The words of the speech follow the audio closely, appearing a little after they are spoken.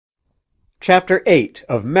Chapter 8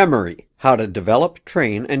 of Memory: How to Develop,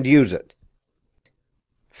 Train, and Use It.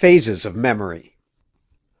 Phases of Memory.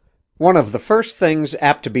 One of the first things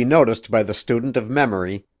apt to be noticed by the student of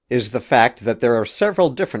memory is the fact that there are several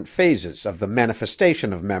different phases of the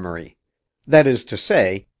manifestation of memory. That is to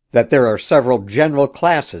say, that there are several general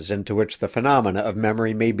classes into which the phenomena of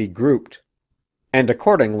memory may be grouped. And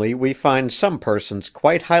accordingly we find some persons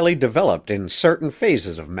quite highly developed in certain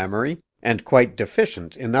phases of memory, and quite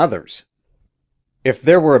deficient in others. If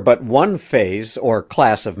there were but one phase or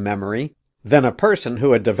class of memory, then a person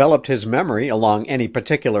who had developed his memory along any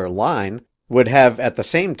particular line would have at the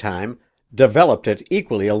same time developed it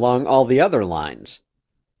equally along all the other lines.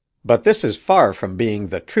 But this is far from being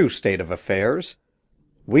the true state of affairs.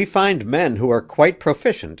 We find men who are quite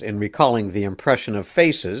proficient in recalling the impression of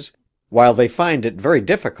faces, while they find it very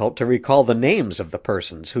difficult to recall the names of the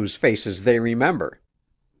persons whose faces they remember.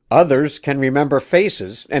 Others can remember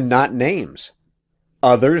faces and not names.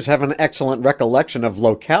 Others have an excellent recollection of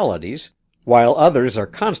localities, while others are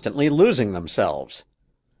constantly losing themselves.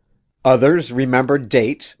 Others remember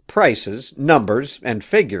dates, prices, numbers, and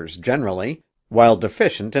figures generally, while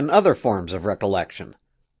deficient in other forms of recollection.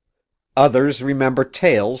 Others remember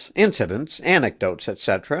tales, incidents, anecdotes,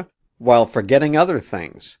 etc., while forgetting other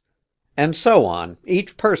things. And so on,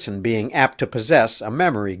 each person being apt to possess a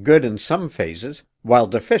memory good in some phases, while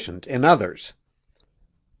deficient in others.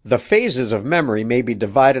 The phases of memory may be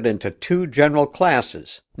divided into two general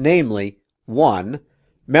classes, namely, 1.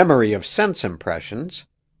 Memory of sense impressions,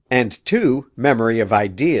 and 2. Memory of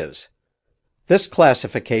ideas. This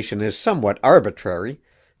classification is somewhat arbitrary,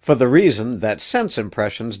 for the reason that sense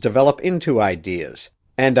impressions develop into ideas,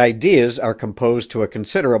 and ideas are composed to a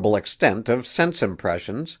considerable extent of sense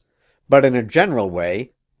impressions, but in a general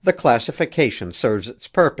way the classification serves its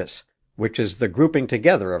purpose, which is the grouping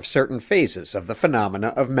together of certain phases of the phenomena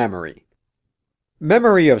of memory.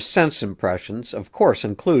 Memory of sense impressions of course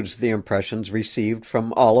includes the impressions received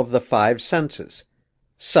from all of the 5 senses: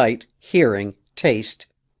 sight, hearing, taste,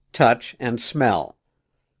 touch, and smell.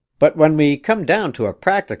 But when we come down to a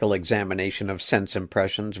practical examination of sense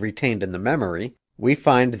impressions retained in the memory, we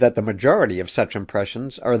find that the majority of such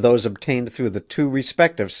impressions are those obtained through the 2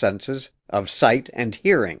 respective senses of sight and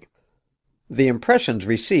hearing. The impressions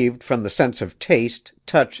received from the sense of taste,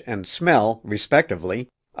 touch, and smell, respectively,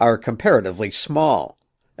 are comparatively small,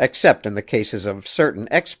 except in the cases of certain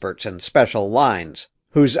experts in special lines,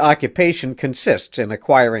 whose occupation consists in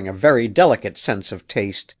acquiring a very delicate sense of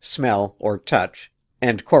taste, smell, or touch,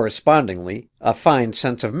 and correspondingly a fine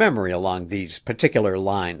sense of memory along these particular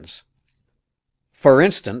lines. For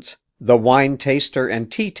instance, the wine taster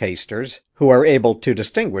and tea tasters, who are able to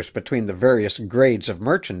distinguish between the various grades of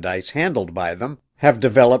merchandise handled by them, have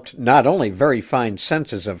developed not only very fine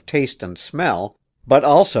senses of taste and smell, but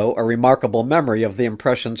also a remarkable memory of the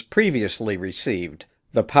impressions previously received,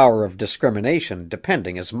 the power of discrimination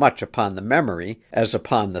depending as much upon the memory as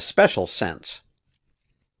upon the special sense.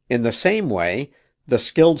 In the same way, the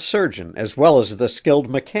skilled surgeon as well as the skilled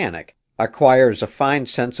mechanic acquires a fine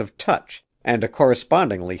sense of touch, and a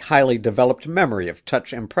correspondingly highly developed memory of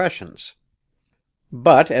touch impressions.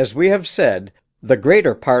 But, as we have said, the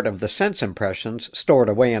greater part of the sense impressions stored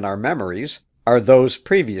away in our memories are those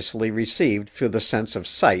previously received through the sense of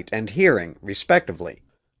sight and hearing, respectively.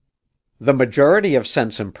 The majority of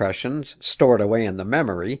sense impressions stored away in the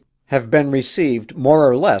memory have been received more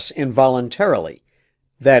or less involuntarily,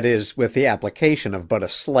 that is, with the application of but a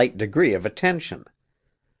slight degree of attention.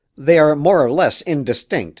 They are more or less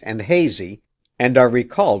indistinct and hazy, and are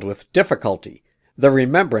recalled with difficulty, the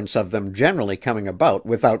remembrance of them generally coming about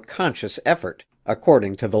without conscious effort,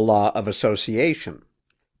 according to the law of association.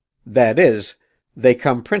 That is, they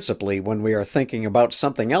come principally when we are thinking about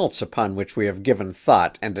something else upon which we have given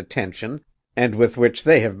thought and attention, and with which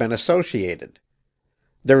they have been associated.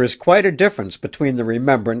 There is quite a difference between the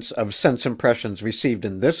remembrance of sense impressions received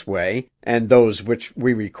in this way, and those which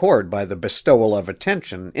we record by the bestowal of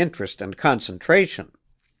attention, interest, and concentration.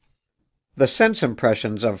 The sense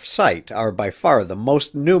impressions of sight are by far the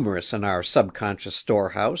most numerous in our subconscious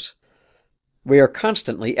storehouse. We are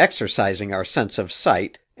constantly exercising our sense of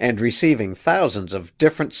sight, and receiving thousands of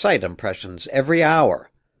different sight impressions every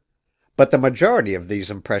hour. But the majority of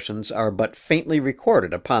these impressions are but faintly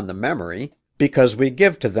recorded upon the memory, because we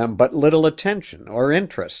give to them but little attention or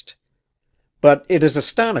interest. But it is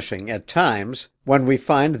astonishing, at times, when we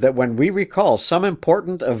find that when we recall some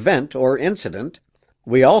important event or incident,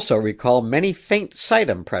 we also recall many faint sight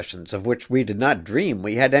impressions of which we did not dream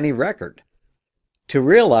we had any record. To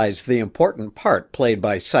realize the important part played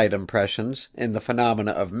by sight impressions in the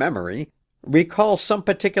phenomena of memory, recall some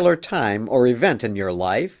particular time or event in your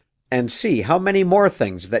life, and see how many more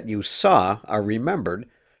things that you saw are remembered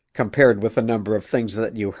compared with the number of things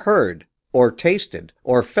that you heard, or tasted,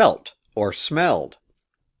 or felt, or smelled.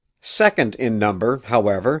 Second in number,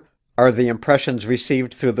 however, are the impressions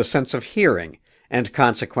received through the sense of hearing, and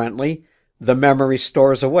consequently, the memory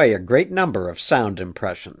stores away a great number of sound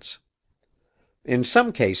impressions. In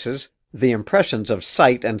some cases, the impressions of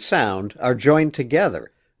sight and sound are joined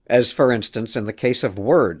together, as for instance in the case of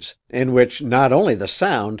words, in which not only the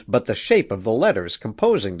sound but the shape of the letters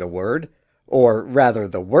composing the word, or rather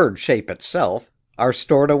the word shape itself, are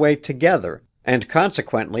stored away together, and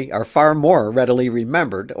consequently are far more readily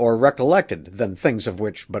remembered or recollected than things of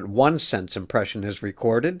which but one sense impression is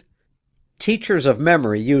recorded. Teachers of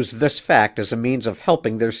memory use this fact as a means of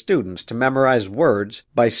helping their students to memorize words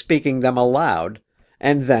by speaking them aloud,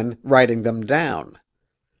 and then writing them down.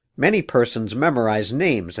 Many persons memorize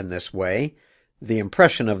names in this way, the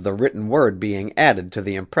impression of the written word being added to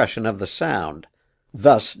the impression of the sound,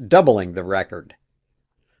 thus doubling the record.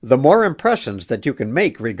 The more impressions that you can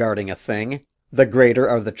make regarding a thing, the greater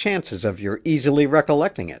are the chances of your easily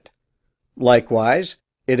recollecting it. Likewise,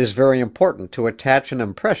 it is very important to attach an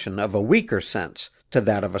impression of a weaker sense to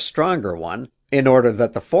that of a stronger one, in order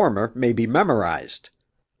that the former may be memorized.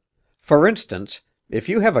 For instance, if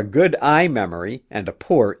you have a good eye memory and a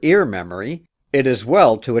poor ear memory, it is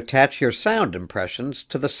well to attach your sound impressions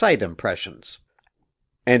to the sight impressions.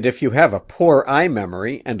 And if you have a poor eye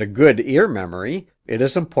memory and a good ear memory, it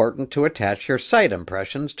is important to attach your sight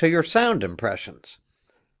impressions to your sound impressions.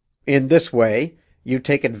 In this way, you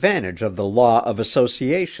take advantage of the law of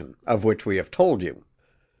association, of which we have told you.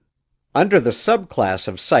 Under the subclass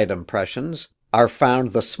of sight impressions are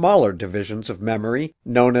found the smaller divisions of memory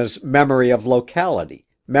known as memory of locality,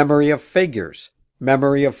 memory of figures,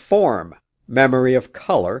 memory of form, memory of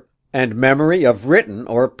color, and memory of written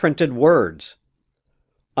or printed words.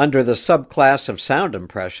 Under the subclass of sound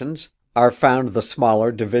impressions are found the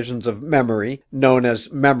smaller divisions of memory known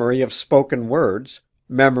as memory of spoken words,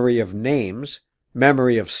 memory of names,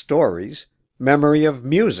 memory of stories, memory of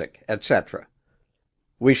music, etc.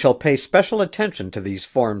 We shall pay special attention to these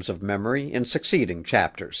forms of memory in succeeding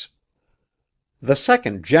chapters. The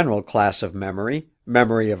second general class of memory,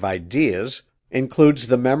 memory of ideas, includes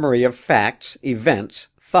the memory of facts, events,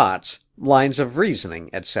 thoughts, lines of reasoning,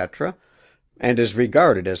 etc., and is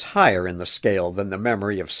regarded as higher in the scale than the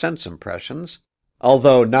memory of sense impressions,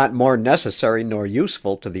 although not more necessary nor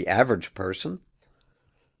useful to the average person.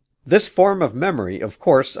 This form of memory of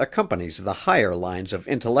course accompanies the higher lines of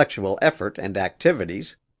intellectual effort and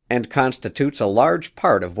activities, and constitutes a large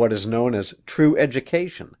part of what is known as true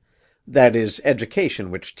education, that is,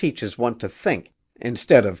 education which teaches one to think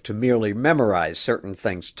instead of to merely memorize certain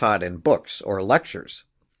things taught in books or lectures.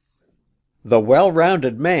 The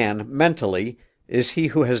well-rounded man, mentally, is he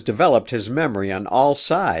who has developed his memory on all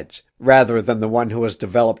sides, rather than the one who has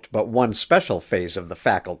developed but one special phase of the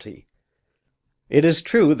faculty. It is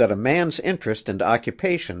true that a man's interest and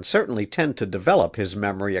occupation certainly tend to develop his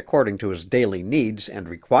memory according to his daily needs and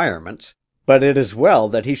requirements, but it is well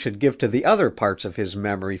that he should give to the other parts of his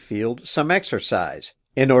memory field some exercise,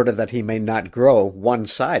 in order that he may not grow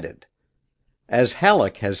one-sided. As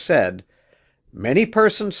Halleck has said, "Many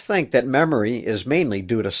persons think that memory is mainly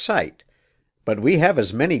due to sight, but we have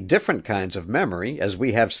as many different kinds of memory as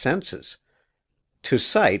we have senses. To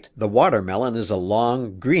sight, the watermelon is a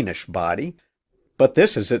long, greenish body, but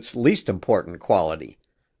this is its least important quality.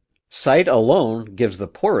 Sight alone gives the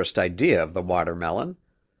poorest idea of the watermelon.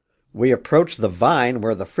 We approach the vine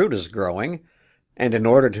where the fruit is growing, and in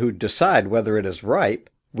order to decide whether it is ripe,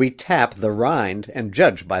 we tap the rind and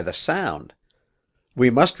judge by the sound. We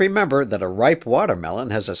must remember that a ripe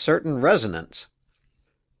watermelon has a certain resonance.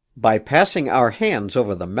 By passing our hands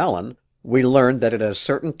over the melon, we learn that it has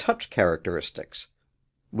certain touch characteristics.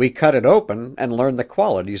 We cut it open and learn the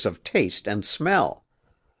qualities of taste and smell.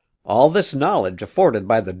 All this knowledge afforded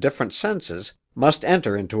by the different senses must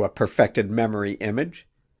enter into a perfected memory image.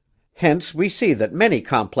 Hence we see that many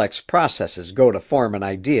complex processes go to form an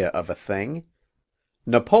idea of a thing.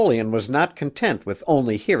 Napoleon was not content with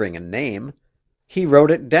only hearing a name. He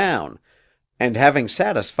wrote it down, and having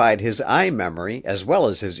satisfied his eye memory as well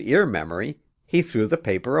as his ear memory, he threw the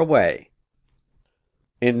paper away.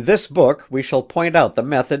 In this book we shall point out the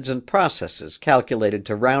methods and processes calculated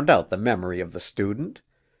to round out the memory of the student.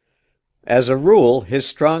 As a rule, his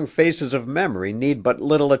strong phases of memory need but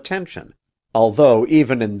little attention, although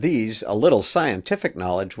even in these a little scientific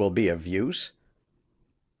knowledge will be of use.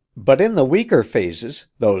 But in the weaker phases,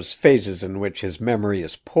 those phases in which his memory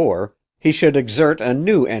is poor, he should exert a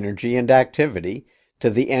new energy and activity,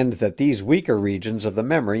 to the end that these weaker regions of the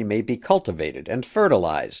memory may be cultivated and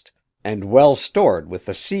fertilized, and well stored with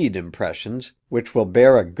the seed impressions which will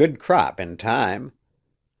bear a good crop in time.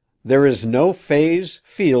 There is no phase,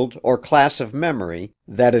 field, or class of memory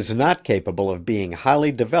that is not capable of being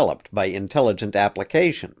highly developed by intelligent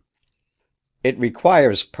application. It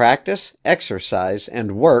requires practice, exercise,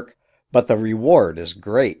 and work, but the reward is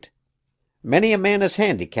great. Many a man is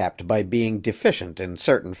handicapped by being deficient in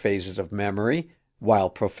certain phases of memory,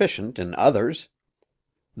 while proficient in others.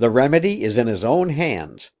 The remedy is in his own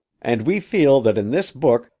hands, and we feel that in this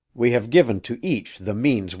book we have given to each the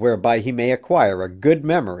means whereby he may acquire a good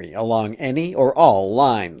memory along any or all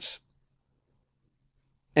lines.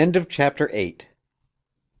 End of chapter 8.